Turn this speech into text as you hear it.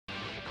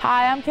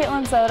Hi, I'm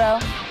Kaitlyn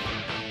Soto,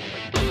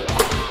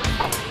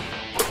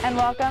 and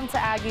welcome to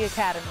Aggie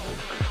Academy.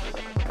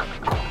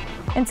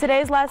 In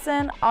today's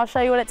lesson, I'll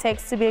show you what it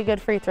takes to be a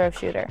good free throw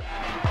shooter.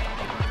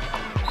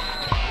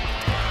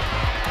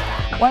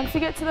 Once you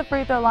get to the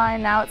free throw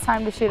line, now it's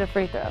time to shoot a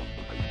free throw.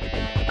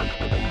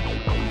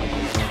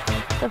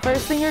 The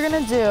first thing you're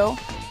going to do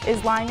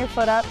is line your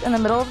foot up in the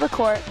middle of the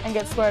court and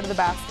get square to the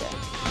basket.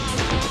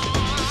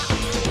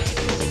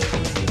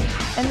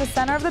 In the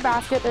center of the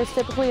basket, there's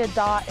typically a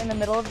dot in the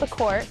middle of the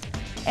court.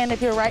 And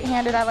if you're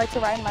right-handed, I like to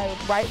line my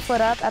right foot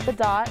up at the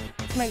dot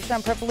to make sure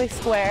I'm perfectly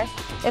square.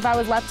 If I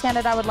was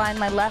left-handed, I would line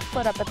my left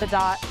foot up at the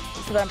dot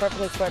so that I'm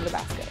perfectly square to the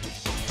basket.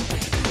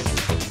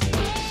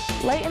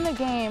 Late in the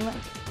game,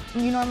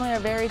 you normally are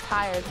very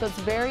tired, so it's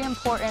very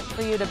important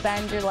for you to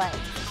bend your legs.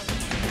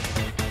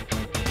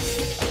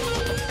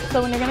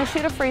 So when you're going to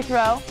shoot a free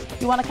throw,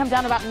 you want to come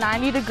down about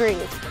 90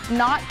 degrees.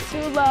 Not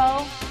too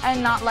low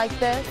and not like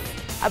this.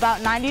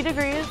 About 90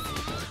 degrees,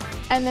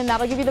 and then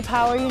that'll give you the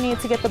power you need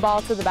to get the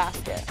ball to the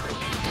basket.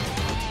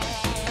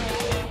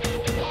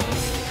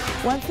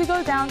 Once you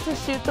go down to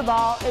shoot the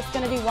ball, it's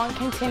going to be one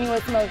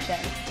continuous motion.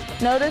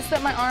 Notice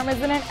that my arm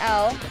is in an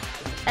L,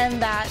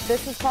 and that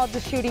this is called the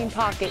shooting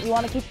pocket. You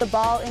want to keep the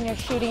ball in your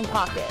shooting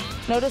pocket.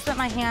 Notice that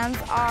my hands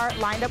are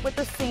lined up with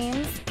the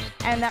seams,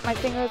 and that my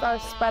fingers are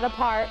spread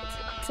apart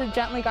to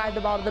gently guide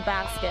the ball to the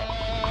basket.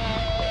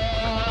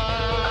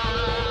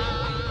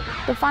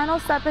 The final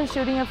step in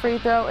shooting a free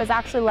throw is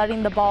actually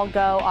letting the ball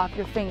go off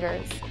your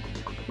fingers.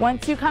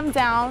 Once you come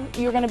down,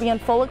 you're going to be in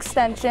full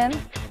extension,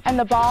 and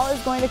the ball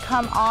is going to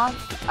come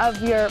off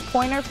of your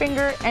pointer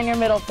finger and your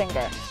middle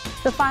finger.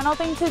 The final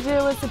thing to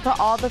do is to put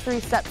all the three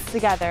steps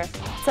together.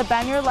 To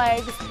bend your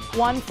legs,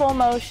 one full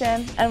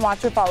motion, and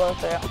watch your follow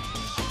through.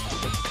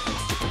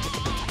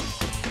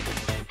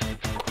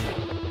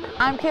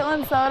 I'm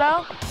Kaitlyn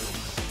Soto,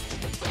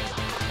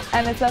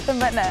 and it's nothing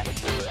but net.